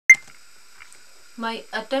My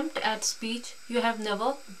attempt at speech you have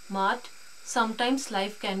never marred. Sometimes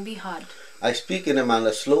life can be hard. I speak in a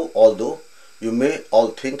manner slow, although you may all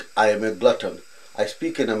think I am a glutton. I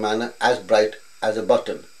speak in a manner as bright as a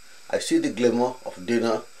button. I see the glimmer of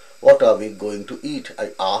dinner. What are we going to eat?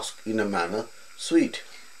 I ask in a manner sweet.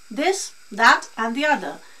 This, that, and the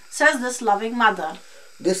other, says this loving mother.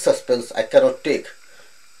 This suspense I cannot take.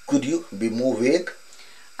 Could you be more vague?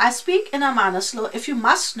 I speak in a manner slow. If you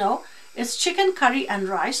must know, it's chicken curry and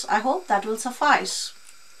rice. I hope that will suffice.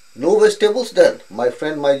 No vegetables then, my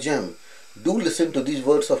friend, my gem. Do listen to these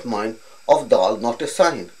words of mine. Of dal, not a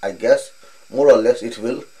sign. I guess, more or less, it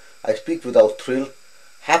will. I speak without thrill.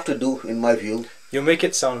 Have to do, in my view. You make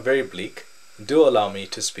it sound very bleak. Do allow me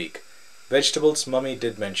to speak. Vegetables mummy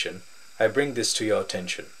did mention. I bring this to your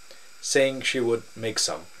attention. Saying she would make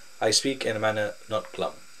some. I speak in a manner not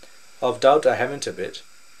glum. Of doubt I haven't a bit.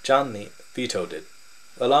 Chandni vetoed it.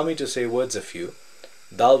 Allow me to say words a few.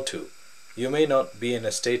 Dal too. You may not be in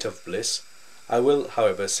a state of bliss. I will,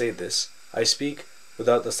 however, say this. I speak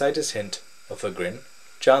without the slightest hint of a grin.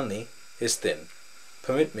 Chandni is thin.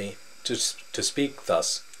 Permit me to speak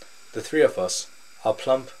thus. The three of us are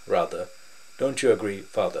plump rather. Don't you agree,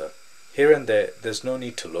 father? Here and there's no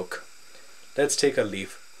need to look. Let's take a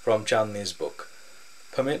leaf from Chandni's book.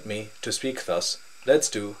 Permit me to speak thus. Let's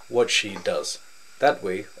do what she does. That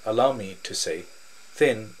way, allow me to say,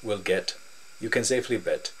 thin will get. You can safely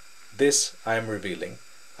bet. This I am revealing.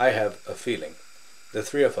 I have a feeling. The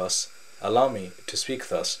three of us, allow me to speak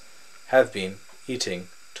thus, have been eating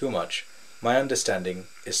too much. My understanding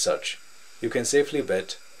is such. You can safely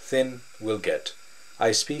bet thin will get.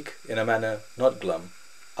 I speak in a manner not glum.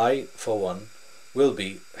 I, for one, will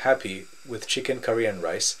be happy with chicken curry and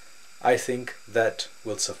rice. I think that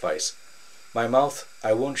will suffice. My mouth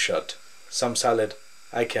I won't shut. Some salad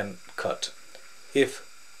I can cut. If,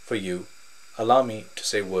 for you, allow me to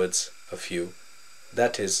say words a few.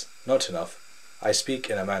 That is not enough. I speak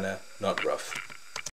in a manner not rough.